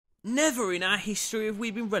Never in our history have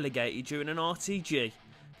we been relegated during an RTG,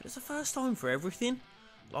 but it's the first time for everything,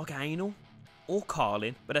 like anal or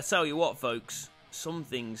carling. But I tell you what folks, some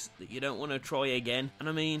things that you don't want to try again, and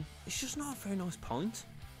I mean, it's just not a very nice point.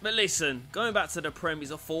 But listen, going back to the Prem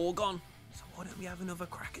is a foregone, so why don't we have another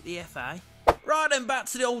crack at the FA? Right then, back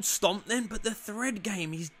to the old stomp then, but the thread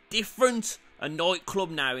game is different. A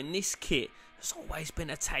nightclub now in this kit has always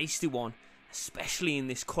been a tasty one, especially in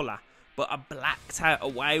this colour. But a blacked out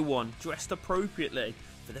away one, dressed appropriately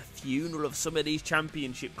for the funeral of some of these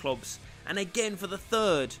championship clubs. And again for the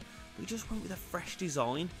third, we just went with a fresh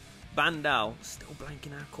design. Bandal still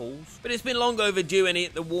blanking our calls. But it's been long overdue, and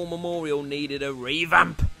the War Memorial needed a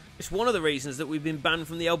revamp. It's one of the reasons that we've been banned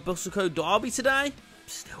from the El Busico derby today. I'm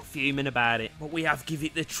still fuming about it, but we have give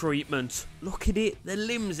it the treatment. Look at it, the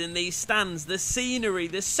limbs in these stands, the scenery,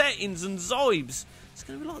 the settings and zibes. It's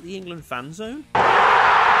going to be like the England fan zone.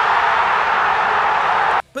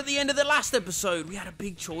 But at the end of the last episode, we had a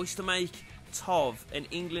big choice to make. Tov, an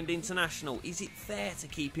England international, is it fair to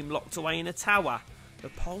keep him locked away in a tower? The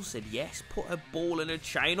poll said yes, put a ball and a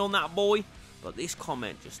chain on that boy. But this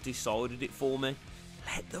comment just decided it for me.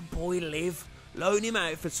 Let the boy live, loan him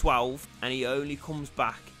out for 12, and he only comes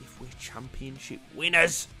back if we're championship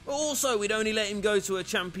winners. Also, we'd only let him go to a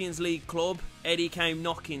Champions League club. Eddie came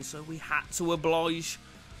knocking, so we had to oblige.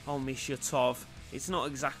 I'll miss you, Tov. It's not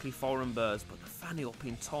exactly foreign birds, but the fanny up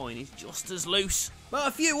in Tyne is just as loose. But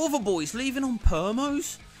a few other boys leaving on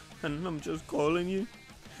permos. And I'm just calling you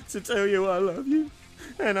to tell you I love you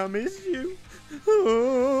and I miss you.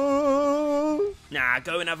 Oh. Nah,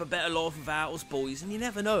 go and have a better life without us, boys. And you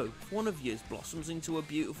never know, if one of you blossoms into a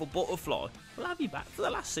beautiful butterfly, we'll have you back for the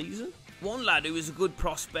last season. One lad who was a good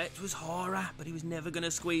prospect was Hara, but he was never going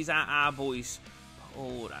to squeeze out our boys. But,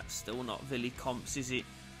 oh, that's still not Villy Comps, is it?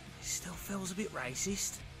 It still feels a bit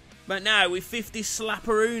racist. But now, with 50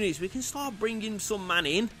 slapperoonies, we can start bringing some man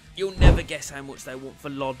in. You'll never guess how much they want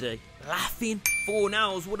for Loddy. Laughing. 4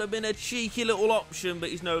 Nows would have been a cheeky little option, but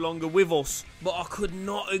he's no longer with us. But I could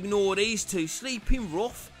not ignore these two. Sleeping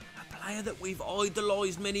Rough, a player that we've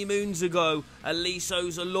idolised many moons ago.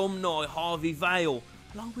 Aliso's alumni, Harvey Vale,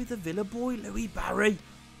 along with the Villa boy, Louis Barry.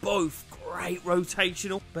 Both great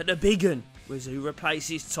rotational. But the big one was who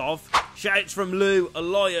replaces Tov. Shouts from Lou,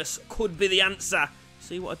 Elias could be the answer.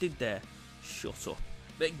 See what I did there? Shut up.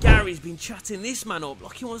 But Gary's been chatting this man up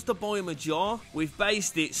like he wants to buy him a jar. We've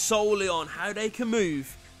based it solely on how they can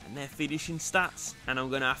move and their finishing stats. And I'm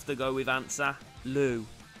going to have to go with answer Lou.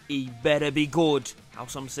 He better be good,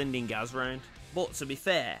 else I'm sending Gaz round. But to be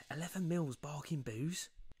fair, 11 mils barking booze.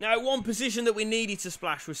 Now, one position that we needed to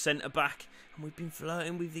splash was centre back. And we've been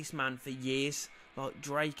flirting with this man for years, like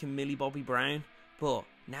Drake and Millie Bobby Brown. But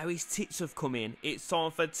now his tits have come in, it's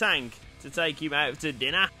time for Tank to take him out to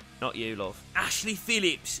dinner. Not you, love. Ashley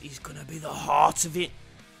Phillips is going to be the heart of it.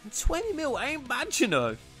 And 20 mil ain't bad, you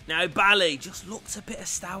know. Now, Bally just looked a bit of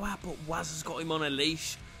Stour, but Waz has got him on a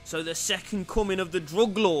leash. So the second coming of the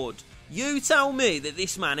drug lord. You tell me that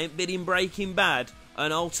this man ain't been in Breaking Bad,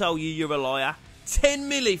 and I'll tell you you're a liar. 10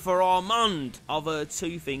 milli for Armand. I've heard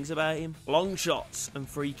 2 things about him. Long shots and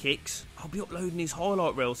free kicks. I'll be uploading his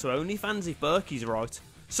highlight reel to OnlyFans if Berkey's right.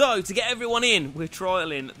 So, to get everyone in, we're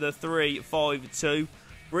trialling the 3-5-2.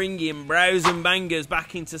 Bringing Brows and Bangers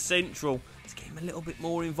back into Central to get him a little bit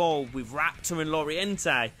more involved with Raptor and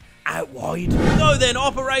Loriente out wide. So then,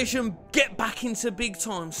 Operation Get Back into Big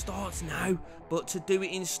Time starts now. But to do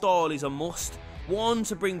it in style is a must. 1,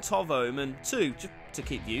 to bring Tov home, and 2, just to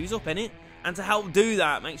keep views up, innit? And to help do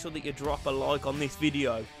that, make sure that you drop a like on this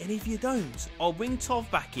video. And if you don't, I'll bring Tov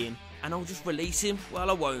back in and I'll just release him. Well,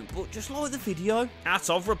 I won't, but just like the video. Our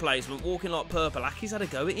Tov replacement, walking like Purple Aki's had a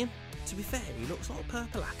go at him. To be fair, he looks like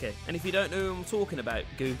Purple Aki. And if you don't know who I'm talking about,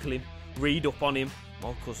 Google him. Read up on him.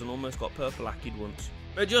 My cousin almost got Purple Aki'd once.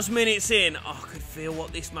 But just minutes in, I could feel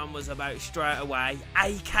what this man was about straight away.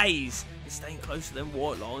 AKs and staying close to them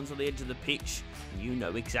white lines on the edge of the pitch. And you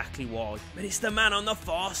know exactly why. But it's the man on the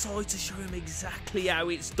far side to show him exactly how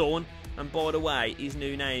it's done. And by the way, his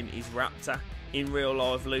new name is Raptor. In real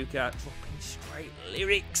life, Luca dropping straight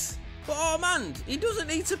lyrics. But Armand, he doesn't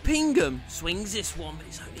need to ping him. Swings this one, but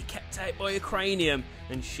he's only kept out by a cranium.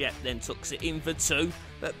 And Shep then tucks it in for 2.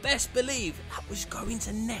 But best believe that was going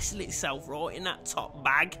to nestle itself right in that top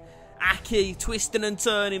bag. Aki twisting and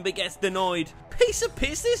turning but gets denied. Piece of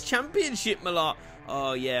piss this championship, my lot.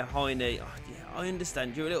 Oh yeah, Heine. Oh, yeah, I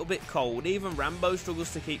understand you're a little bit cold. Even Rambo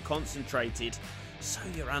struggles to keep concentrated. Sew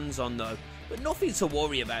your hands on though. But nothing to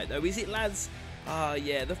worry about though, is it, lads? Ah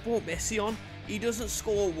yeah, they've brought Messi on. He doesn't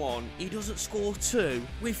score 1, he doesn't score 2.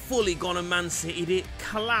 We've fully gone and Man City'd it.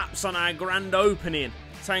 Collapse on our grand opening.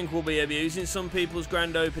 Tank will be abusing some people's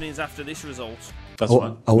grand openings after this result. That's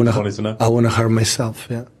fine. I want to hurt myself,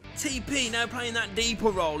 yeah. TP now playing that deeper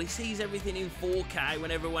role. He sees everything in 4K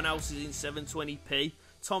when everyone else is in 720p.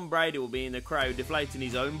 Tom Brady will be in the crowd deflating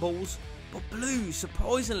his own balls. But Blue,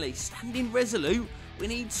 surprisingly, standing resolute. We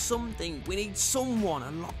need something. We need someone.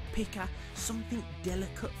 A lockpicker. Something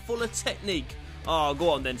delicate, full of technique. Oh, go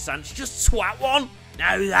on then, Sanch. Just swat one.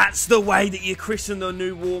 Now that's the way that you christen the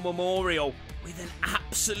new war memorial. With an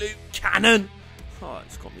absolute cannon. Oh,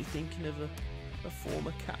 it's got me thinking of a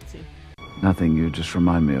former captain. Nothing, you just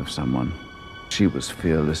remind me of someone. She was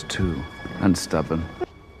fearless too, and stubborn.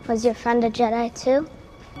 Was your friend a Jedi too?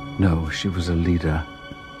 No, she was a leader.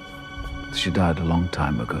 She died a long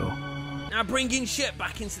time ago. Now bringing Shep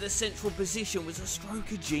back into the central position was a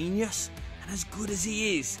stroke of genius. And as good as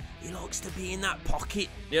he is, he likes to be in that pocket.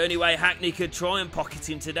 The only way Hackney could try and pocket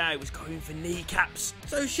him today was going for kneecaps.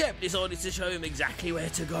 So Shep decided to show him exactly where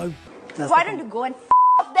to go. Why don't you go and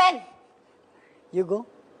up then? You go.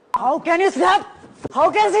 How can you slap?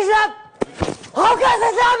 How can she slap? How can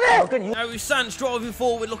she slap me? Now with Sanch driving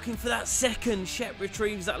forward looking for that second, Shep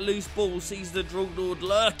retrieves that loose ball, sees the drug lord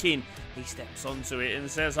lurking. He steps onto it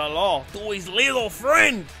and says hello to his little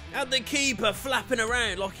friend. And the keeper flapping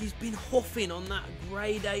around like he's been huffing on that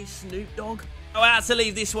grade A Snoop Dogg. I had to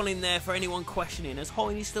leave this one in there for anyone questioning, as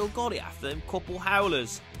Heine still got it after them couple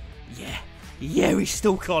howlers. Yeah, he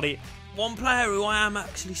still got it. One player who I am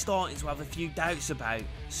actually starting to have a few doubts about,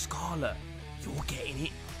 Scarlett. You're getting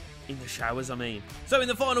it. In the showers, I mean. So in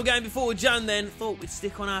the final game before Jan then, thought we'd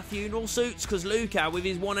stick on our funeral suits because Luca, with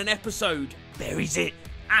his one an episode, buries it.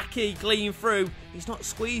 Aki clean through. He's not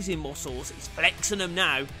squeezing muscles, he's flexing them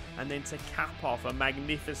now. And then to cap off a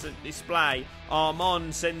magnificent display,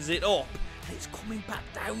 Armand sends it up. And it's coming back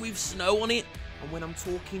down with snow on it. And when I'm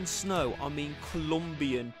talking snow, I mean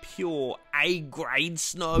Colombian, pure A-grade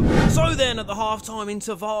snow. So then, at the half-time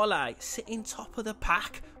intervale, sitting top of the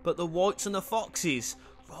pack, but the Whites and the Foxes,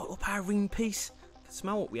 right up our ring piece. Can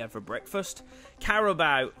smell what we had for breakfast.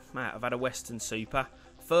 Carabao, mate, I've had a Western Super.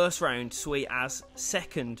 First round, sweet as.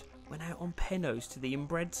 Second, went out on pennos to the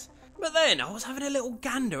inbreds. But then, I was having a little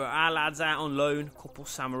gander at our lads out on loan. Couple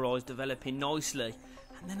samurais developing nicely.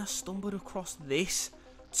 And then I stumbled across this.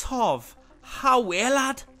 Tov. How weird,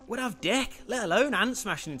 lad. Would have deck, let alone ant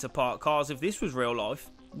smashing into parked cars if this was real life.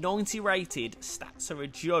 90 rated, stats are a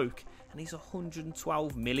joke, and he's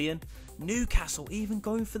 112 million. Newcastle even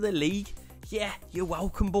going for the league. Yeah, you're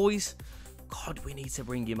welcome, boys. God, we need to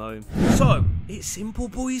bring him home. So, it's simple,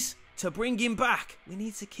 boys. To bring him back, we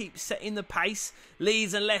need to keep setting the pace.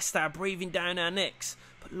 Leeds and Leicester are breathing down our necks.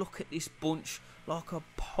 But look at this bunch, like a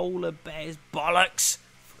polar bear's bollocks.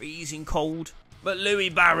 Freezing cold. But Louis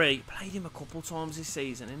Barry, played him a couple times this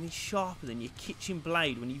season and he's sharper than your kitchen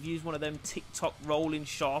blade when you've used one of them TikTok rolling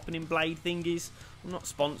sharpening blade thingies. I'm not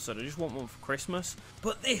sponsored, I just want one for Christmas.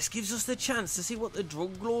 But this gives us the chance to see what the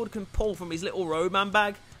drug lord can pull from his little roadman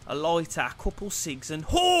bag. A lighter, a couple cigs and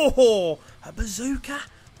a bazooka.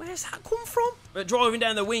 Where's that come from? But driving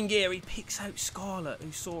down the wing here, he picks out Scarlett,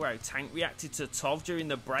 who saw how Tank reacted to Tov during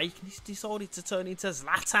the break, and he's decided to turn into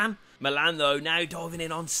Zlatan. Milan, though, now diving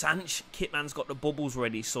in on Sanch. Kitman's got the bubbles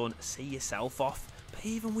ready, son. See yourself off. But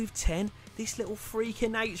even with 10, this little freak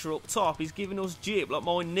of nature up top is giving us jip like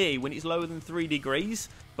my knee when it's lower than 3 degrees.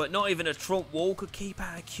 But not even a Trump wall could keep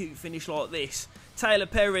out a cute finish like this. Taylor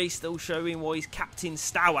Perry still showing why he's captain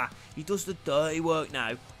Stour. He does the dirty work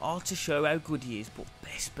now, hard to show how good he is, but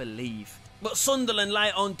best believe. But Sunderland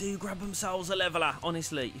late on do grab themselves a leveller.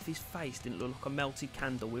 Honestly, if his face didn't look like a melted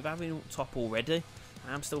candle with having up top already.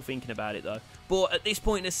 I'm still thinking about it though. But at this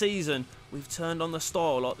point in the season, we've turned on the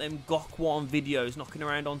style like them Gok 1 videos knocking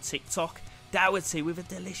around on TikTok. Doherty with a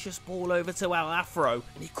delicious ball over to Al Afro,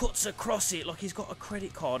 and he cuts across it like he's got a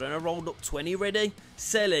credit card and a rolled up 20 ready.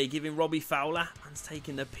 Selly giving Robbie Fowler, man's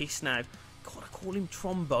taking the piss now. Gotta call him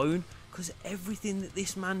Trombone, because everything that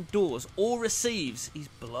this man does or receives is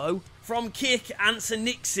blow. From kick, Anson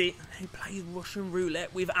nicks it, and he plays Russian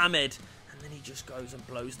roulette with Ahmed, and then he just goes and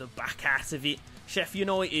blows the back out of it. Sheffield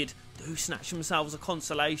United do snatch themselves a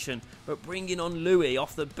consolation, but bringing on Louis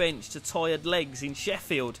off the bench to tired legs in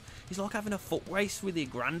Sheffield is like having a foot race with your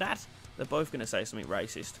granddad. They're both going to say something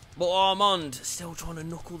racist. But Armand still trying to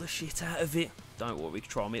knuckle the shit out of it. Don't worry,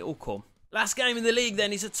 Trom, it'll come. Last game in the league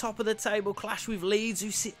then is a top of the table clash with Leeds,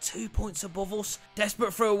 who sit 2 points above us.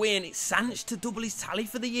 Desperate for a win, it's Sanch to double his tally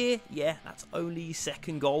for the year. Yeah, that's only his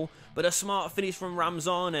second goal, but a smart finish from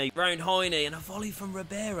Ramzani round Heine and a volley from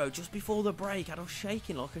Ribeiro just before the break had us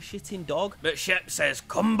shaking like a shitting dog. But Shep says,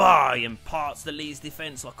 "Come by," and parts the Leeds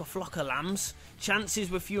defence like a flock of lambs. Chances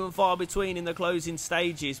were few and far between in the closing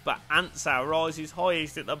stages, but Ansau rises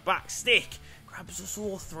highest at the back stick, grabs us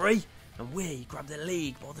all three. And we grab the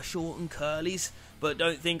league by the short and curlies. But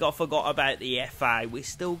don't think I forgot about the FA. We're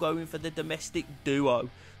still going for the domestic duo.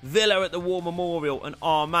 Villa at the War Memorial and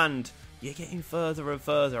Armand. You're getting further and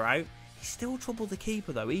further out. He's still troubled the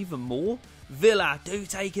keeper though, even more. Villa do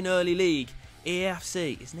take an early league.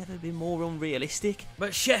 EFC has never been more unrealistic.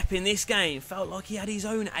 But Shep in this game felt like he had his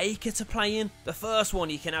own acre to play in. The first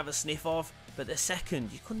one you can have a sniff of, but the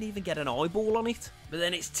second you couldn't even get an eyeball on it. But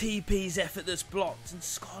then it's TP's effort that's blocked and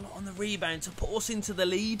Scarlett on the rebound to put us into the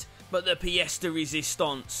lead. But the pièce de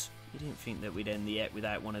résistance. You didn't think that we'd end the ep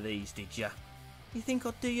without one of these, did you? You think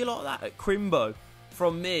I'd do you like that at Crimbo?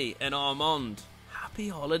 From me and Armand. Happy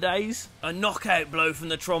holidays. A knockout blow from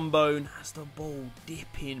the trombone has the ball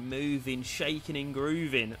dipping, moving, shaking and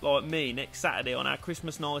grooving like me next Saturday on our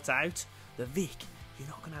Christmas night out. The Vic, you're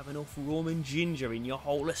not going to have enough rum and ginger in your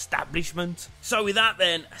whole establishment. So with that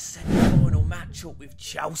then, a semi-final matchup with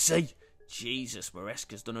Chelsea. Jesus,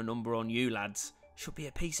 Maresca's done a number on you lads. Should be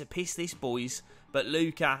a piece of piss this, boys. But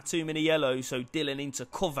Luca, too many yellows, so Dylan into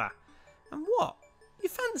cover. And what? You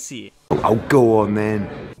fancy it? Oh, go on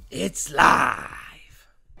then. It's live.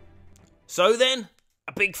 So then,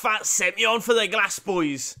 a big fat semi-on for the Glass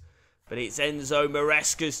boys. But it's Enzo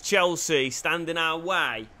Maresca's Chelsea standing our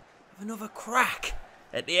way with another crack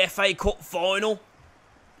at the FA Cup final.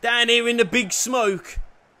 Down here in the big smoke.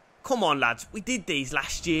 Come on lads, we did these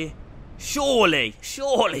last year. Surely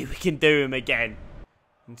we can do them again.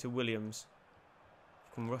 Into Williams.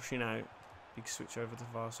 Come rushing out. Big switch over to the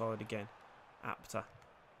far side again. Apta.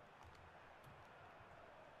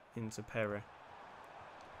 Into Perry.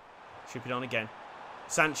 Ship it on again.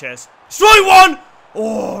 Sanchez. Strike one!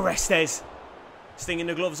 Oh, Restes. Stinging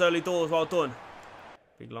the gloves early doors. Well done.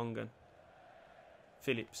 Big long gun.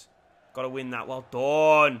 Phillips. Got to win that. Well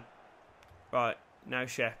done. Right. Now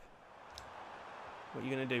Shep. What are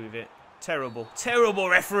you going to do with it? Terrible. Terrible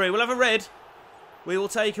referee. We'll have a red. We will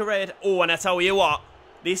take a red. Oh, and I tell you what.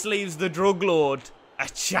 This leaves the drug lord a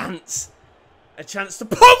chance. A chance to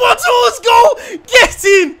put one towards goal. Get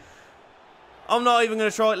in. I'm not even going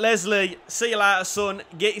to try it. Leslie, see you later, son.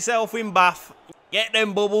 Get yourself in bath. Get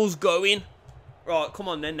them bubbles going. Right, come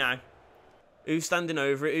on then now. Who's standing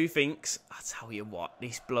over it? Who thinks? I tell you what,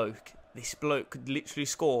 this bloke could literally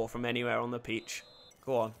score from anywhere on the pitch.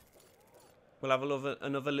 Go on. We'll have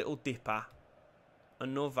another little dipper.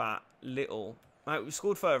 Another little... Mate, we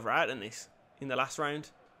scored further out than this in the last round.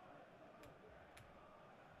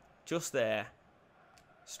 Just there.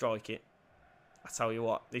 Strike it. I tell you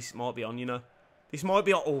what, this might be on, you know. This might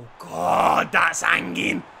be on. Oh, God, that's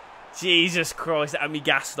hanging. Jesus Christ, it had me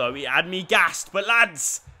gassed, though. It had me gassed. But,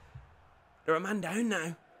 lads, they're a man down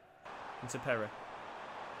now. Into Perry.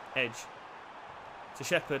 Edge. To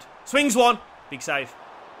Shepherd. Swings one. Big save.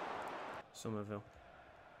 Somerville.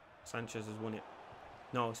 Sanchez has won it.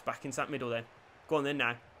 No, it's back into that middle then. Go on then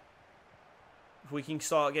now. If we can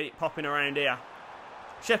start get it popping around here.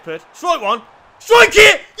 Shepherd. Strike one. Strike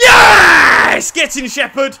it! Yes! Get in,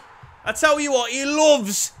 Shepherd. I tell you what, he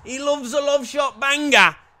loves a love shot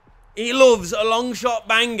banger. He loves a long shot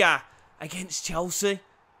banger against Chelsea.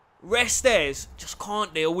 Restes just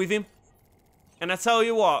can't deal with him. And I tell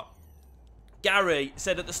you what, Gary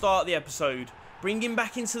said at the start of the episode, bring him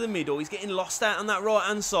back into the middle. He's getting lost out on that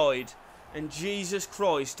right-hand side. And Jesus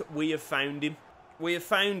Christ, we have found him. We have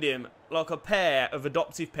found him like a pair of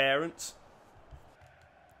adoptive parents.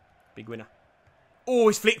 Big winner. Oh,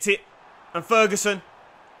 he's flicked it. And Ferguson.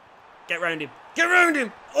 Get round him. Get round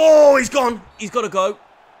him. Oh, he's gone. He's got to go.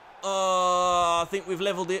 I think we've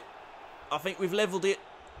levelled it. I think we've levelled it.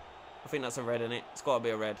 I think that's a red, isn't it? It's got to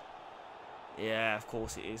be a red. Yeah, of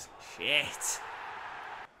course it is. Shit.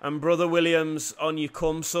 And Brother Williams, on you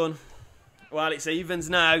come, son. Well, it's evens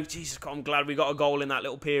now. Jesus, I'm glad we got a goal in that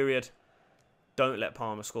little period. Don't let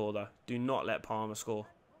Palmer score, though. Do not let Palmer score.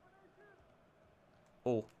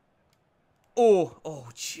 Oh. Oh. Oh,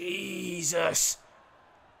 Jesus.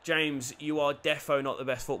 James, you are defo not the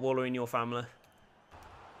best footballer in your family.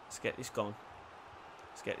 Let's get this gone.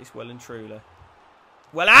 Let's get this well and truly.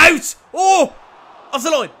 Well out! Oh! Off the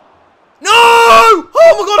line. No! Oh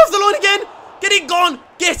my God, off the line again! Get it gone!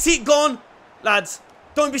 Get it gone! Lads,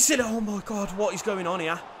 don't be silly. Oh my God, what is going on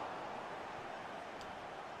here?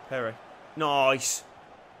 Perry. Nice.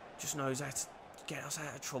 Just knows how to get us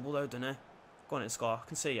out of trouble, though, doesn't he? Go on in, Scar. I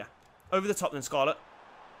can see you. Over the top then, Scarlet.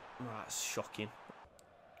 Oh, that's shocking.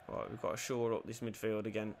 Right, we've got to shore up this midfield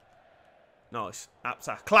again. Nice.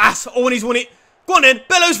 Apta. Class. Oh, and he's won it. Go on then.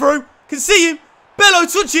 Bellows through. Can see him. Bello,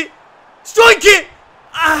 touch it. Strike it.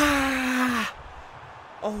 Ah.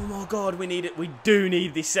 Oh, my God. We need it. We do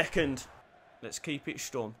need this second. Let's keep it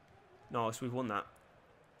Storm. Nice. We've won that.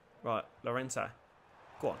 Right. Lorente.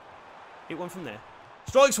 Go on. Hit one from there.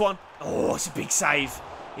 Strikes one. Oh, it's a big save.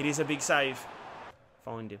 It is a big save.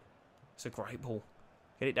 Find him. It's a great ball.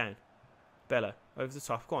 Get it down. Bello. Over the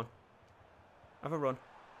top. Go on. Have a run.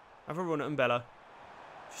 Have a run at him, Bello.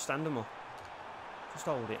 Just stand him up. Just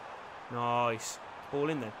hold it. Nice. Ball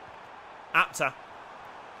in there. Apta.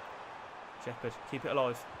 Shepherd. Keep it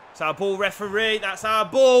alive. It's our ball, referee. That's our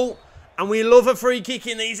ball. And we love a free kick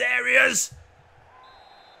in these areas.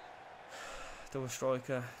 Do a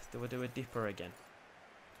striker. Do a dipper again.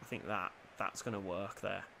 I think that's going to work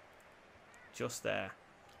there. Just there.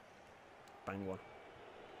 Bang one.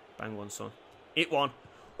 Bang one, son. Hit one.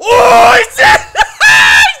 Oh, he's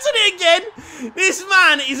done it again. This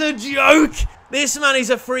man is a joke. This man is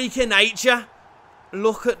a freak of nature.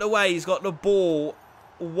 Look at the way he's got the ball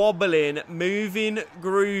wobbling, moving,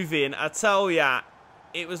 grooving. I tell ya,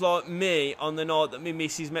 it was like me on the night that my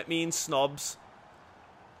missus met me in Snobs.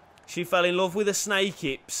 She fell in love with the snake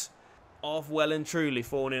hips. I've well and truly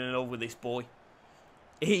fallen in love with this boy.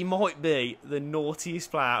 He might be the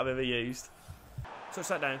naughtiest player I've ever used. Touch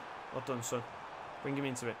that down. Well done, son. Bring him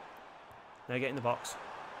into it. Now get in the box.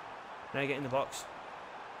 Now get in the box.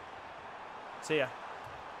 See ya.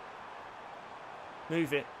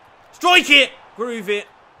 Move it. Strike it! Groove it.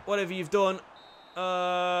 Whatever you've done.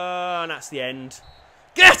 And that's the end.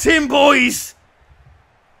 Get him, boys!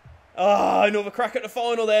 Another crack at the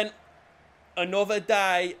final then. Another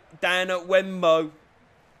day down at Wembo.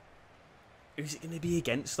 Who's it going to be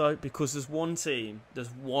against, though? Because there's one team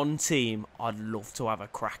I'd love to have a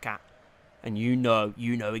crack at. And you know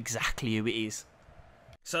exactly who it is.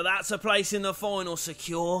 So that's a place in the final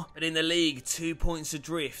secure. But in the league, 2 points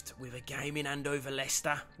adrift with a game in hand over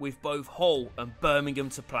Leicester. With both Hull and Birmingham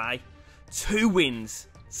to play. 2 wins,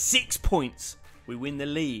 6 points. We win the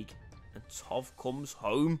league. And Tov comes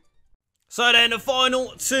home. So then the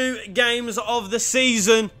final 2 games of the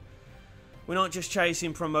season. We're not just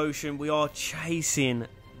chasing promotion, we are chasing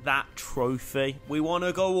that trophy. We want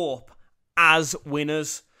to go up as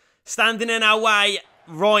winners. Standing in our way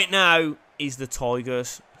right now is the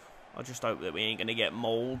Tigers. I just hope that we ain't going to get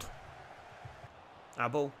mauled. Our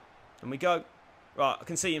ball. And we go. Right, I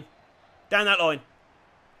can see him. Down that line.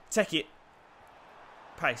 Take it.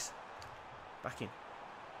 Pace. Back in.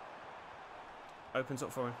 Opens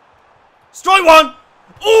up for him. Strike one!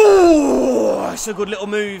 Oh, it's a good little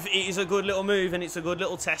move. It is a good little move, and it's a good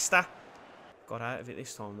little tester. Got out of it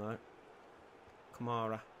this time, though.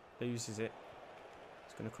 Kamara loses it.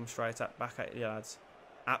 It's going to come straight back at you, lads.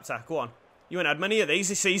 Apta, go on. You ain't had many of these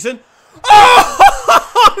this season.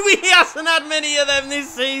 Oh! He hasn't had many of them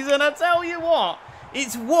this season, I tell you what.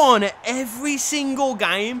 It's won every single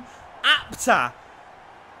game. Apta,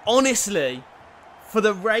 honestly, for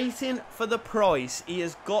the rating, for the price, he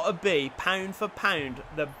has got to be, pound for pound,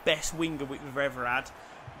 the best winger we've ever had.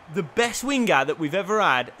 The best winger that we've ever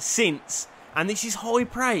had since, and this is high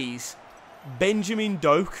praise, Benjamin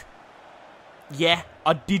Doak. Yeah,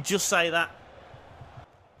 I did just say that.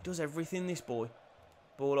 He does everything, this boy.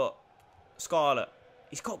 Ball up. Scarlet.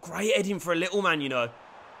 He's got great heading for a little man, you know.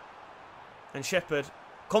 And Shepherd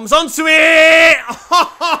comes onto it!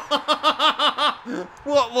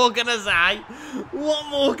 What more can I say? What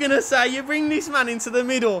more can I say? You bring this man into the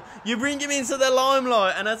middle. You bring him into the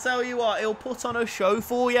limelight. And I tell you what, he'll put on a show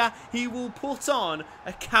for you. He will put on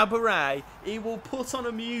a cabaret. He will put on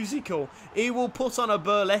a musical. He will put on a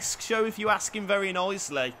burlesque show if you ask him very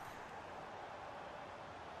nicely.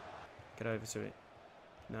 Get over to it.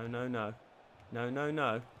 No, no, no. No, no,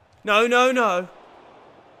 no. No, no, no.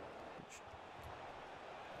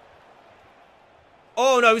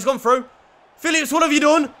 Oh, no, he's gone through. Phillips, what have you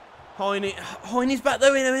done? Heine's back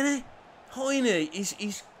there, isn't he? Heine,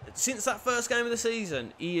 he's since that first game of the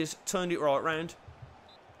season, he has turned it right round.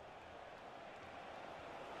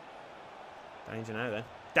 Danger now, then.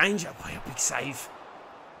 Danger by a big save.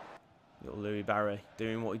 Little Louis Barry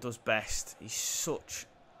doing what he does best. He's such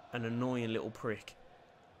an annoying little prick.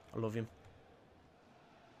 I love him.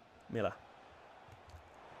 Miller.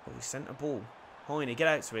 Oh, he sent a ball. Heine, get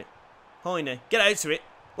out to it. Heine, get out to it.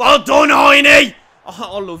 Well done, Heine!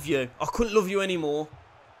 Oh, I love you. I couldn't love you anymore.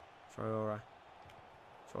 Traore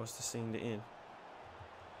tries to send it in.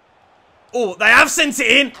 Oh, they have sent it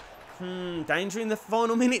in! Danger in the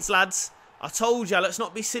final minutes, lads. I told you, let's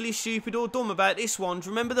not be silly, stupid or dumb about this one. Do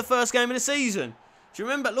you remember the first game of the season? Do you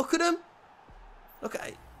remember? Look at him. Look at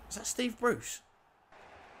it. Is that Steve Bruce?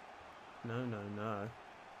 No, no, no.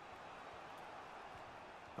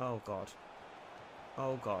 Oh, God.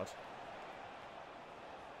 Oh, God.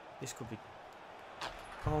 This could be...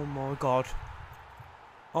 Oh, my God.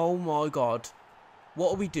 Oh, my God.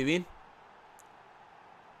 What are we doing?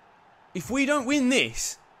 If we don't win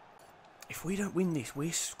this...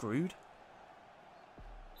 we're screwed.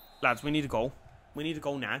 Lads, we need a goal. We need a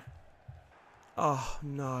goal now. Oh,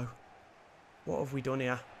 no. What have we done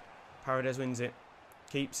here? Paredes wins it.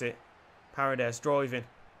 Keeps it. Paredes driving.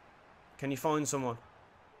 Can you find someone?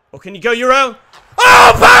 Or can you go your own?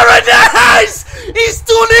 Oh, Paredes! He's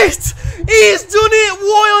done it! He's done it!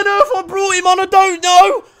 Why on earth I brought him on, I don't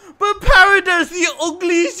know. But Paredes, the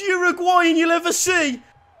ugliest Uruguayan you'll ever see,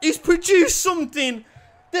 he's produced something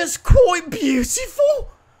that's quite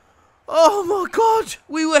beautiful. Oh my God.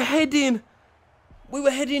 We were heading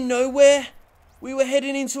nowhere. We were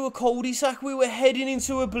heading into a cul-de-sac. We were heading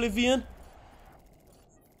into oblivion.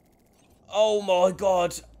 Oh my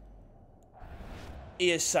God. He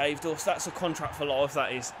has saved us. That's a contract for life,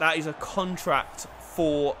 that is. That is a contract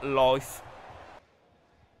for life.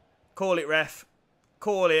 Call it, ref.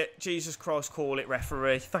 Call it. Jesus Christ, call it,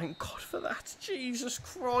 referee. Thank God for that. Jesus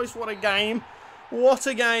Christ, what a game. What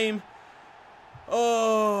a game.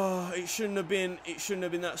 Oh, it shouldn't have been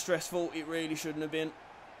that stressful. It really shouldn't have been.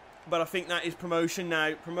 But I think that is promotion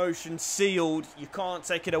now. Promotion sealed. You can't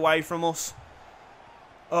take it away from us.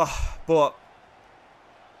 Oh, but...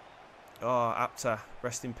 Oh, Apta.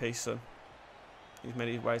 Rest in peace, son. He's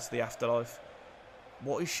made his way to the afterlife.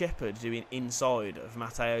 What is Shepherd doing inside of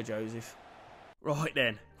Mateo Joseph? Right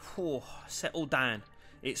then. Oh, settle down.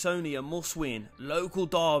 It's only a must-win local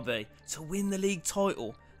derby to win the league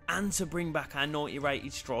title and to bring back our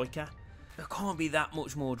 90-rated striker. There can't be that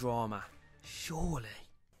much more drama. Surely.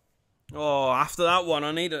 Oh, after that one,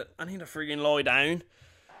 I need a friggin' lie down.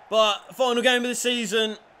 But final game of the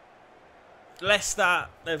season, Leicester.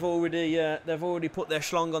 They've already put their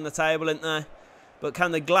schlong on the table, haven't they? But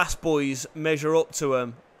can the Glass boys measure up to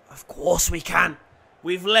them? Of course we can.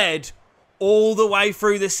 We've led all the way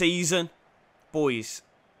through the season, boys.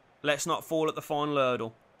 Let's not fall at the final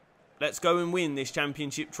hurdle. Let's go and win this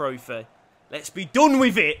championship trophy. Let's be done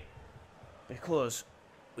with it, because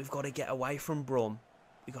we've got to get away from Brum.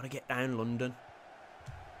 We've got to get down London.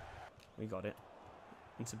 We got it.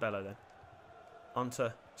 Into Bello then. Onto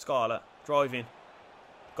Scarlett. Driving.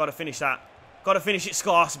 Got to finish that. Got to finish it,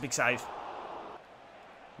 Scar. It's a big save.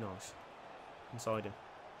 Nice. Inside him.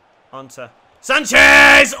 Onto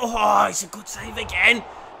Sanchez! Oh, it's a good save again.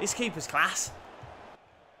 This keeper's class.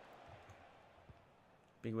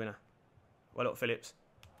 Big winner. Well up, Phillips.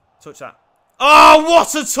 Touch that. Oh,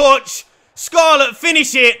 what a touch! Scarlett,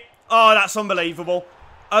 finish it! Oh, that's unbelievable.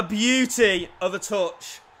 A beauty of a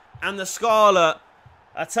touch. And the Scarlett,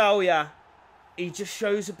 I tell ya, he just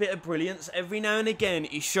shows a bit of brilliance. Every now and again,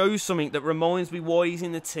 he shows something that reminds me why he's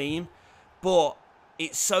in the team. But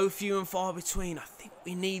it's so few and far between. I think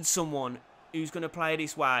we need someone who's going to play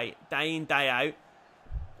this way, day in, day out.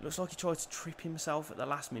 Looks like he tried to trip himself at the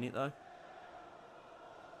last minute, though.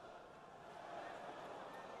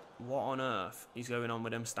 What on earth is going on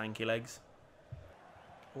with them stanky legs?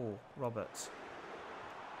 Oh, Roberts.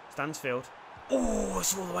 Stansfield. Oh,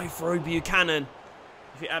 it's all the way through Buchanan.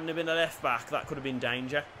 If it hadn't been a left back, that could have been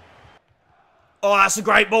danger. Oh, that's a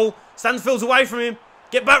great ball. Stansfield's away from him.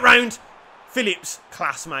 Get back round. Phillips.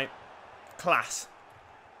 Class, mate. Class.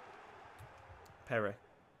 Perry.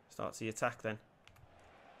 Starts the attack then.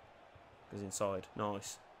 Goes inside.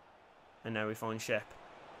 Nice. And now we find Shep.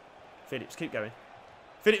 Phillips, keep going.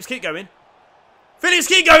 Phillips, keep going. Phillips,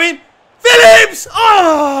 keep going. Phillips!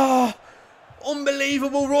 Oh!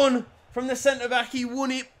 Unbelievable run from the centre-back. He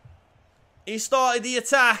won it. He started the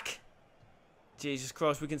attack. Jesus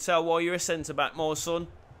Christ, we can tell why you're a centre-back, my son.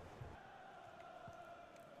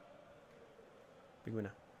 Big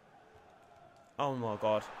winner. Oh my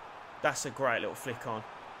God. That's a great little flick on.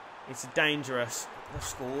 It's dangerous. They've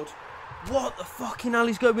scored. What the fucking hell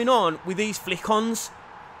is going on with these flick-ons?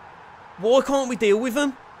 Why can't we deal with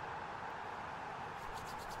them?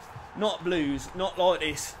 Not Blues. Not like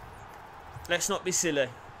this. Let's not be silly.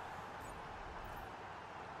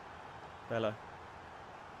 Bello.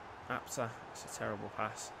 Apta. It's a terrible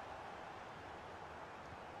pass.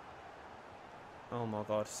 Oh my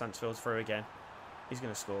God. Sansfield's through again. He's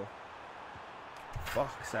going to score.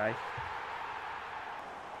 Fuck's sake.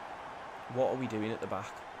 What are we doing at the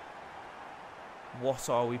back? What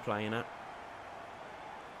are we playing at?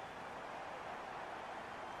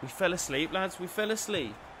 We fell asleep, lads. We fell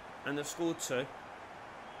asleep. And they've scored 2.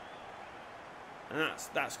 And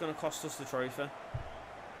that's going to cost us the trophy.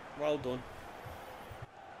 Well done.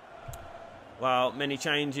 Well, many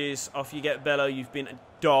changes. Off you get Bello. You've been a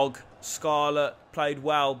dog. Scarlett played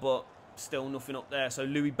well, but still nothing up there. So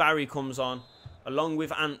Louis Barry comes on, along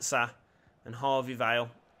with Ansah and Harvey Vale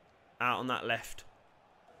out on that left.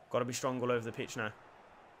 Got to be strong all over the pitch now.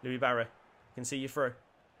 Louis Barry can see you through.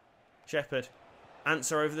 Shepherd.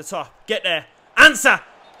 Ansah over the top. Get there. Ansah!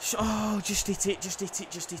 Oh, just hit it. Just hit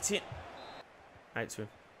it. Just hit it. Out to him.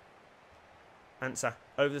 Ansah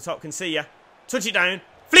over the top. Can see you. Touch it down.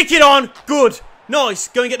 Flick it on. Good. Nice.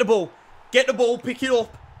 Go and get the ball. Get the ball. Pick it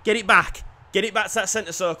up. Get it back. Get it back to that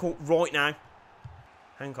centre circle right now.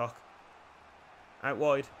 Hancock. Out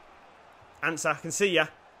wide. Ansah can see you.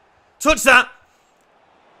 Touch that.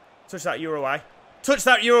 Touch that. You're away. Touch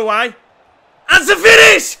that. You're away. Ansah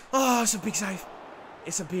finish. Oh, it's a big save.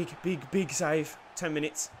 It's a big save. 10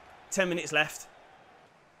 minutes. 10 minutes left.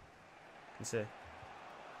 Can see.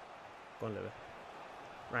 Go on, Louis.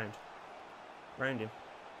 Round. Round him.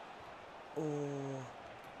 Oh.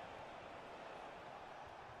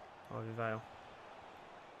 Harvey Vale.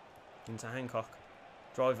 Into Hancock.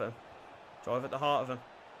 Drive at him. Drive at the heart of him.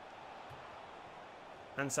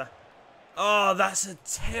 Ansah. Oh, that's a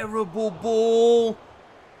terrible ball.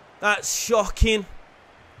 That's shocking.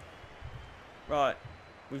 Right.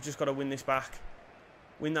 We've just got to win this back.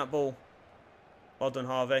 Win that ball. Well done,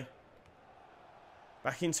 Harvey.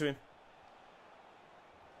 Back into him.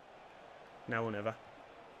 Now or never.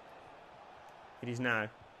 It is now.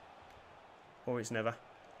 Or it's never.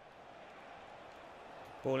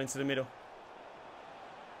 Ball into the middle.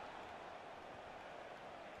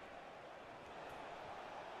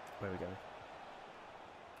 Where are we going?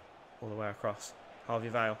 All the way across. Harvey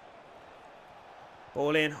Vale.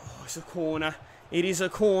 Ball in. Oh, it's a corner. It is a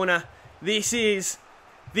corner. This is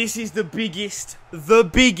the biggest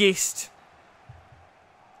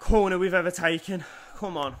corner we've ever taken.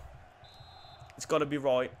 Come on. It's got to be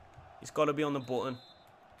right. It's got to be on the button.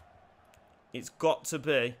 It's got to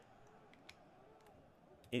be.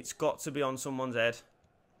 It's got to be on someone's head.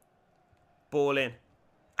 Ball in.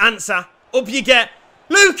 Ansah. Up you get.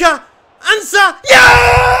 Luca. Ansah.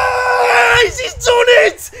 Yes! He's done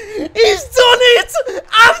it! He's done it!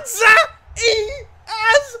 Ansah. He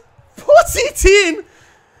has put it in.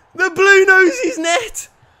 The blue noses net.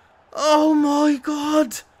 Oh my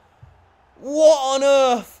God. What on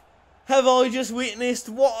earth have I just witnessed?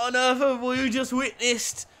 What on earth have we just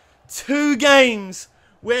witnessed? 2 games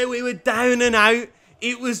where we were down and out.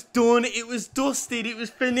 It was done. It was dusted. It was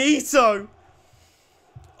finito.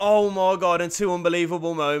 Oh my God. And 2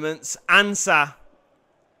 unbelievable moments. Ansah.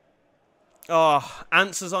 Oh,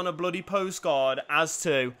 Ansah's on a bloody postcard as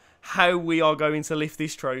to how we are going to lift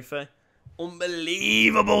this trophy.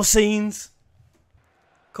 Unbelievable scenes.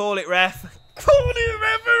 Call it, ref. Call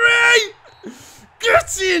it, referee.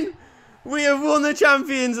 Get in. We have won the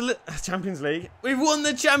Champions League. We've won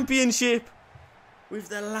the championship with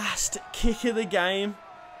the last kick of the game.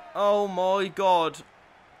 Oh my God.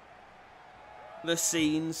 The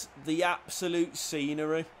scenes. The absolute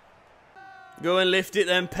scenery. Go and lift it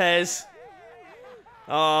then, Pez.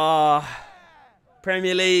 Ah,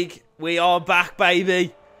 Premier League. We are back,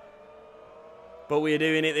 baby. But we're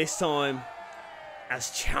doing it this time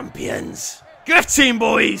as champions. Get in,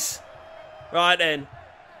 boys. Right then.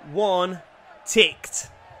 1 ticked.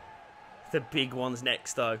 The big one's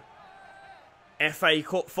next, though. FA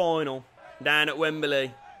Cup final down at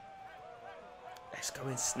Wembley. Let's go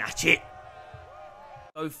and snatch it.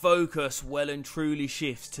 So focus well and truly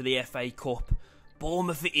shifts to the FA Cup.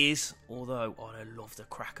 Bournemouth it is, although I love the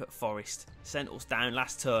crack at Forest. Sent us down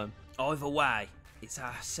last term. Either way, it's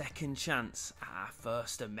our second chance at our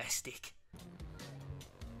first domestic.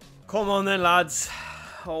 Come on then, lads.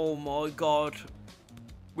 Oh my God.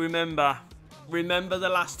 Remember the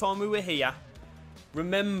last time we were here.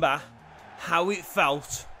 Remember how it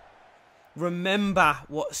felt. Remember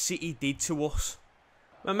what City did to us.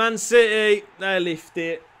 My Man City, they lift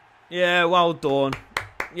it. Yeah, well done.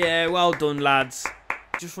 Yeah, well done, lads.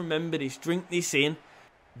 Just remember this. Drink this in.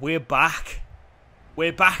 We're back.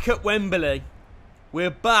 We're back at Wembley.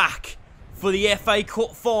 We're back for the FA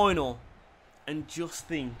Cup final. And just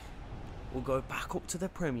think, we'll go back up to the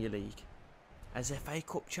Premier League as FA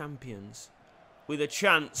Cup champions with a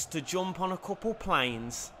chance to jump on a couple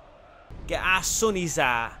planes, get our sunnies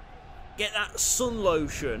out, get that sun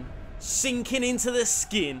lotion sinking into the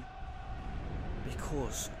skin,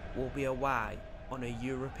 because we'll be away on a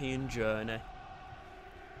European journey.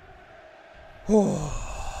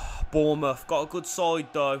 Bournemouth got a good side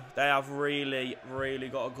though. They have really, really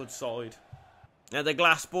got a good side. Now the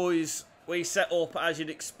Glass boys, we set up as you'd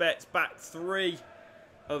expect. Back three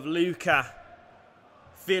of Luca,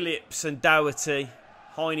 Phillips and Doherty.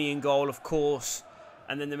 Heine in goal, of course.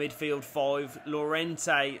 And then the midfield five,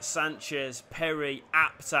 Llorente, Sanchez, Perry,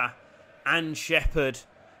 Apta and Shepherd.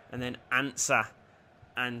 And then Ansah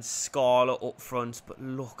and Scarlett up front. But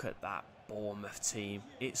look at that Bournemouth team.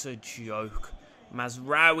 It's a joke.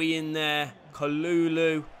 Mazraoui in there,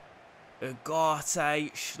 Kalulu,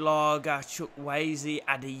 Ugarte, Schlager, Chukwueze,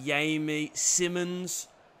 Adeyemi, Simmons.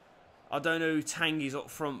 I don't know who Tanguy's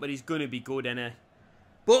up front, but he's going to be good, innit?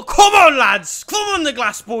 But come on, lads! Come on, the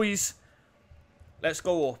Glass boys! Let's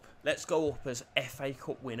go up. Let's go up as FA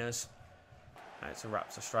Cup winners. It's a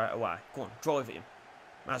Raptor straight away. Go on, drive at him.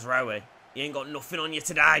 Mazraoui, you ain't got nothing on you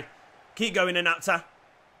today. Keep going, Anapta.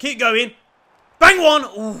 Keep going. Bang one!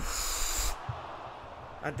 Oof.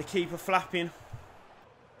 Had the keeper flapping.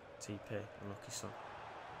 TP, unlucky son.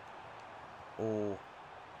 Oh,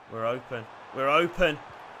 we're open. We're open.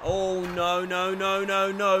 Oh, no, no, no,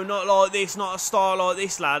 no, no. Not like this. Not a style like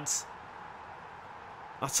this, lads.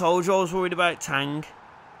 I told you I was worried about Tang.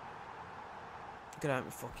 Get out of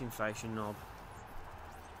my fucking face, you knob.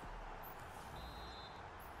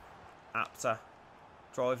 Apta.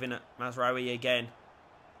 Driving at Mazraoui again.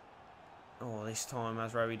 Oh, this time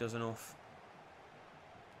Mazraoui does enough.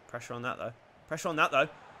 Pressure on that, though. Pressure on that, though.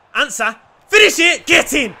 Ansah. Finish it.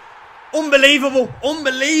 Get in. Unbelievable.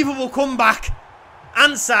 Unbelievable comeback.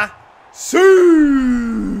 Ansah.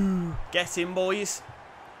 Sue. Get in, boys.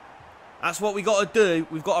 That's what we got to do.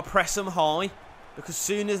 We've got to press them high. Because as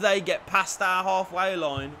soon as they get past our halfway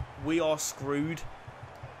line, we are screwed.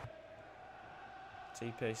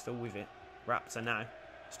 TP still with it. Raptor now.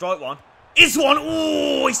 Strike one. Is one.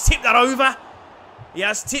 Oh, he's tipped that over. He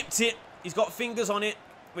has tipped it. He's got fingers on it,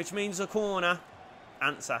 which means a corner.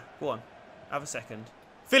 Ansah. Go on. Have a second.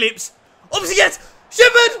 Phillips. Up he gets.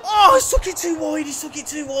 Shepherd. Oh, he took it too wide. He took it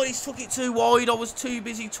too wide. He took it too wide. I was too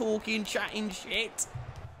busy talking, chatting shit.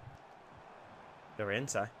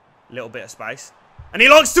 Llorente. A little bit of space. And he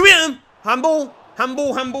likes to hit him. Handball.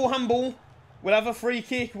 Handball, handball, handball. We'll have a free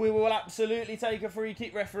kick. We will absolutely take a free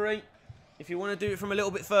kick, referee. If you want to do it from a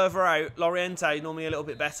little bit further out, Llorente is normally a little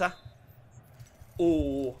bit better.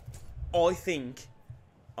 Oh, I think...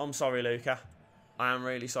 I'm sorry, Luca. I am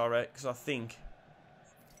really sorry, because I think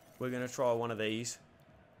we're going to try one of these.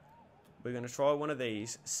 We're going to try one of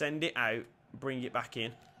these, send it out, bring it back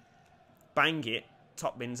in, bang it,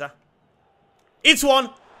 top binzer. It's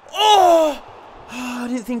one! Oh! I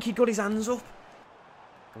didn't think he'd got his hands up.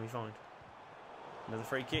 Can we find another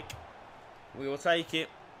free kick? We will take it.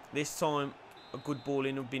 This time, a good ball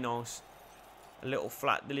in would be nice. A little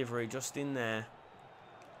flat delivery just in there.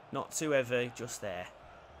 Not too heavy, just there.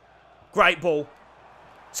 Great ball.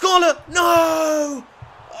 Scarlett! No!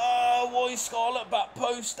 Oh, why Scarlett back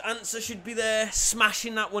post? Ansah should be there,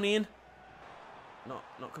 smashing that one in.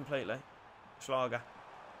 Not completely. Schlager.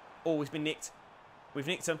 Oh, he's been nicked. We've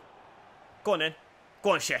nicked him. Go on then.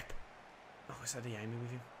 Go on, Shep. Oh, it's Adeyemi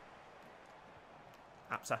with him.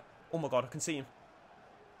 Apta. Oh my god, I can see him.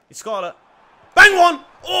 It's Scarlett. Bang one!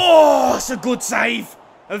 Oh, it's a good save.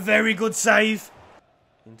 A very good save.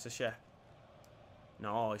 Into Shep.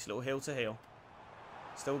 Nice little heel to heel.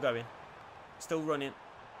 Still going. Still running.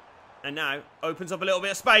 And now opens up a little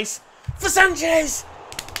bit of space for Sanchez.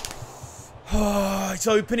 Oh, it's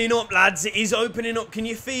opening up, lads. It is opening up. Can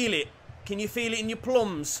you feel it? Can you feel it in your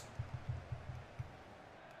plums?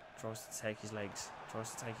 Tries to take his legs. Tries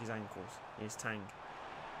to take his ankles. Here's Tang.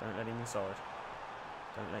 Don't let him inside.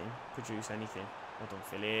 Don't let him produce anything. Well done,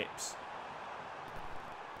 Phillips.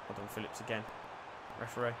 Well done, Phillips again.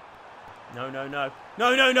 Referee. No, no, no.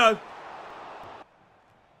 No, no, no.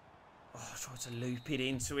 Oh, I tried to loop it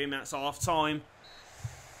into him. That's half time.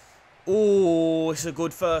 Oh, it's a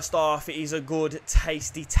good first half. It is a good,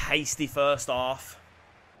 tasty, tasty first half.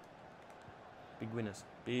 Big winners.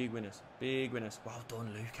 Big winners. Big winners. Well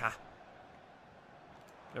done, Luca.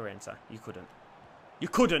 Llorente, you couldn't. You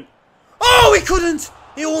couldn't. Oh, he couldn't.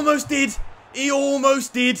 He almost did. He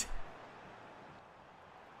almost did.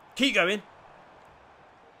 Keep going.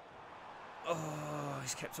 Oh,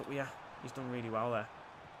 he's kept up with you. He's done really well there.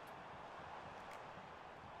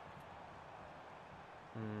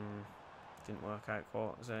 Didn't work out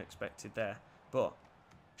quite as I expected there. But,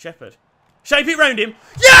 Shepherd. Shape it round him.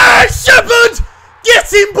 Yeah, Shepherd!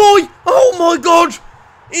 Get him, boy! Oh my god!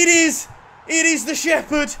 It is the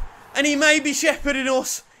Shepherd. And he may be shepherding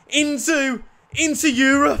us into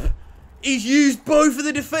Europe. He's used both of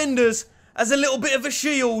the defenders as a little bit of a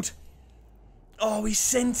shield. Oh, he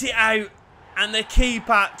sent it out. And the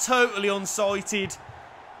keeper, totally unsighted,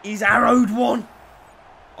 he's arrowed one.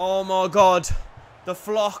 Oh my God. The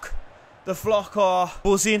flock are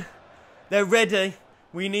buzzing. They're ready.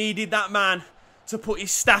 We needed that man to put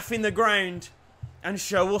his staff in the ground and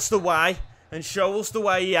show us the way. And show us the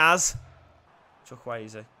way he has. Chuck away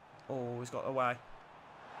easy. Oh, he's got away.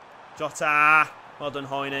 Jota. Well done,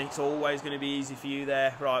 Heine. It's always going to be easy for you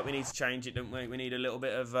there. Right, we need to change it, don't we? We need a little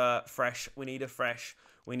bit of fresh. We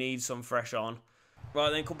need some fresh on.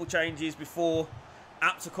 Right, then, couple changes before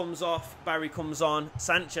Apter comes off, Barry comes on,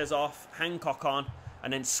 Sanchez off, Hancock on,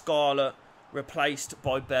 and then Scarlett replaced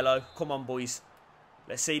by Bello. Come on, boys.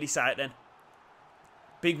 Let's see this out then.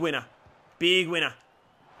 Big winner. Big winner.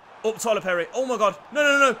 Up Tyler Perry. Oh my God. No,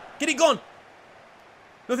 no, no, no. Get it gone.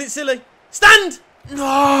 Nothing silly. Stand!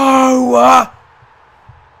 No!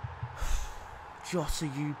 Jota,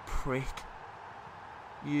 you prick.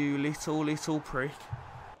 You little prick.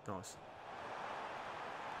 Nice.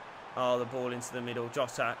 Oh, the ball into the middle.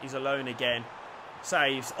 Jota, he's alone again.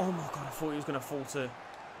 Saves. Oh my God, I thought he was going to fall to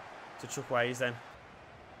Chuckways then.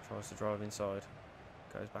 Tries to drive inside.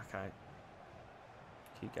 Goes back out.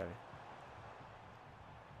 Keep going.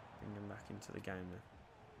 Bring him back into the game then.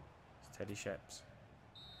 It's Teddy Sheps.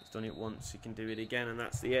 He's done it once, he can do it again, and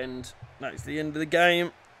that's the end. That's the end of the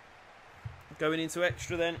game. Going into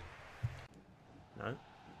extra then. No.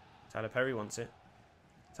 Tyler Perry wants it.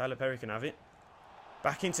 Tyler Perry can have it.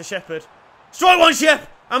 Back into Shepherd. Strike one, Shep!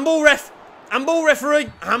 Handball ref! Handball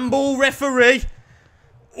referee! Handball referee!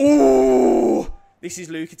 Ooh! This is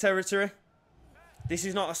Luca territory. This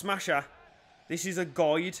is not a smasher. This is a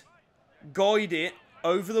guide. Guide it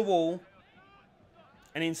over the wall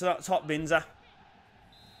and into that top binzer.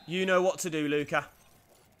 You know what to do, Luca.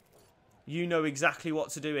 You know exactly what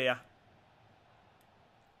to do here.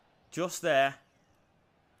 Just there.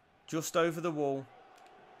 Just over the wall.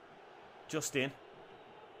 Just in.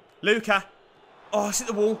 Luca. Oh, it's hit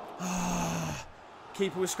the wall. Oh,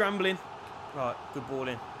 keeper was scrambling. Right, good ball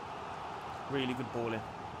in. Really good ball in.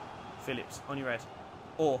 Phillips, on your head.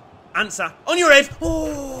 Or Answer, on your head.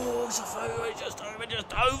 Oh, it's just over.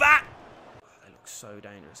 Oh, they look so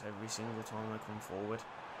dangerous every single time they come forward.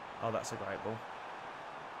 Oh, that's a great ball.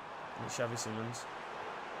 And it's Xavi Simons.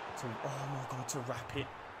 Oh my God, to wrap it.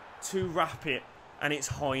 To wrap it. And it's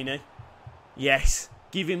Heine. Yes.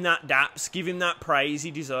 Give him that daps. Give him that praise.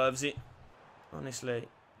 He deserves it. Honestly,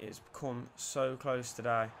 it's come so close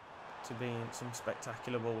today to being some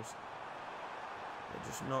spectacular balls. They're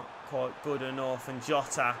just not quite good enough. And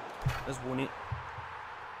Jota has won it.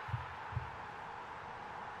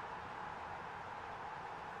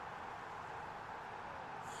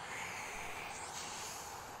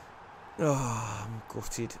 Oh, I'm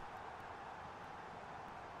gutted.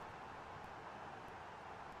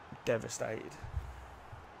 Devastated.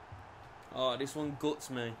 Oh, this one guts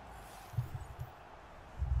me.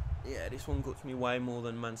 Yeah, this one guts me way more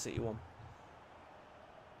than Man City one.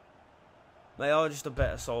 They are just a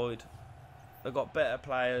better side. They've got better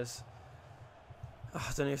players. Oh,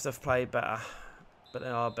 I don't know if they've played better, but they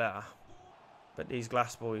are better. But these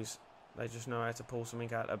Glass boys, they just know how to pull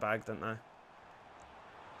something out of the bag, don't they?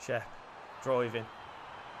 Shep, driving.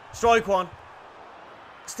 Strike one.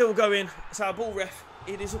 Still going. It's our ball ref.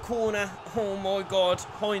 It is a corner. Oh my God.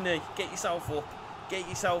 Heine, get yourself up. Get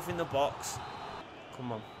yourself in the box.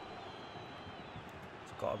 Come on.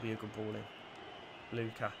 It's got to be a good ball in.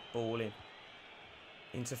 Luca, ball in.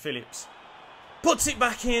 Into Phillips. Puts it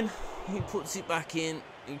back in. He puts it back in.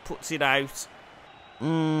 He puts it out. Oh,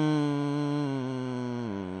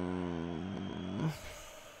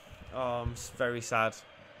 I'm very sad.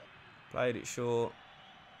 Played it short.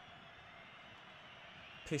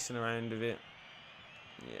 Pissing around with it.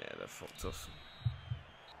 Yeah, they fucked us.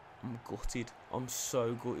 I'm gutted. I'm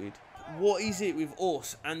so gutted. What is it with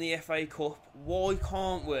us and the FA Cup? Why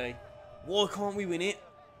can't we? Why can't we win it?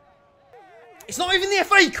 It's not even the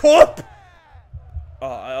FA Cup! Oh,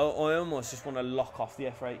 I almost just want to lock off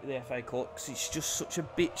the FA Cup because it's just such a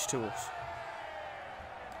bitch to us.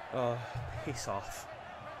 Oh, piss off.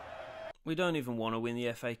 We don't even want to win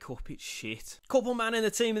the FA Cup, it's shit. Couple man in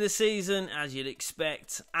the team of the season, as you'd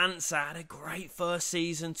expect. Answer had a great first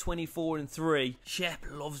season, 24-3. Shep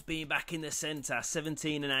loves being back in the centre,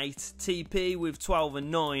 17-8. TP with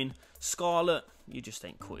 12-9. Scarlett, you just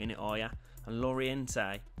ain't cutting it, are ya? And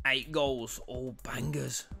Loriente, 8 goals, all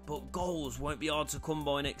bangers. But goals won't be hard to come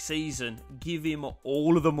by next season. Give him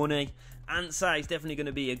all of the money. Answer is definitely going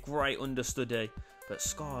to be a great understudy. But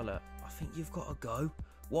Scarlett, I think you've got to go.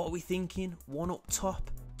 What are we thinking? 1 up top,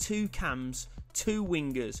 2 cams, 2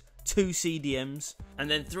 wingers, 2 CDMs, and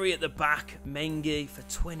then 3 at the back. Mengi for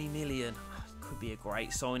 20 million. Could be a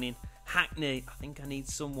great signing. Hackney, I think I need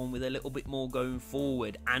someone with a little bit more going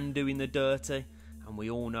forward and doing the dirty. And we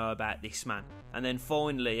all know about this man. And then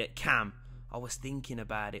finally at Cam, I was thinking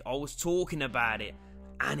about it. I was talking about it.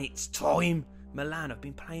 And it's time. Milan, I've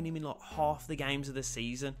been playing him in like half the games of the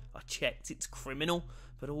season. I checked, it's criminal.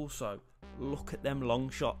 But also, look at them long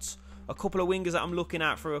shots. A couple of wingers that I'm looking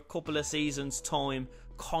at for a couple of seasons' time.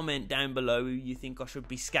 Comment down below who you think I should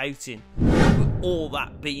be scouting. With all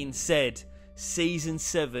that being said, Season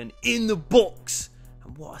 7 in the books.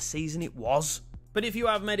 And what a season it was. But if you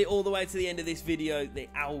have made it all the way to the end of this video, the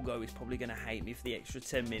algo is probably going to hate me for the extra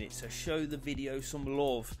 10 minutes. So show the video some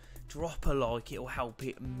love. Drop a like, it'll help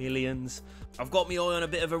it millions. I've got my eye on a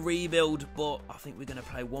bit of a rebuild, but I think we're going to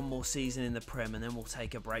play one more season in the Prem and then we'll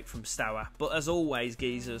take a break from Stour. But as always,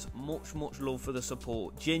 geezers, much love for the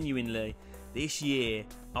support. Genuinely, this year,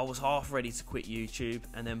 I was half ready to quit YouTube,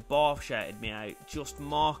 and then Barth shouted me out. Just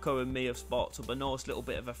Marco and me have sparked up a nice little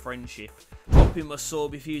bit of a friendship. Drop him a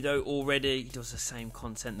sub if you don't already. He does the same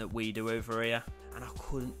content that we do over here, and I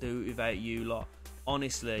couldn't do it without you lot.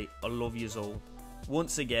 Honestly, I love yous all.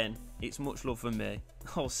 Once again, it's much love from me.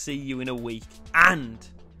 I'll see you in a week, and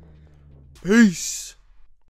peace!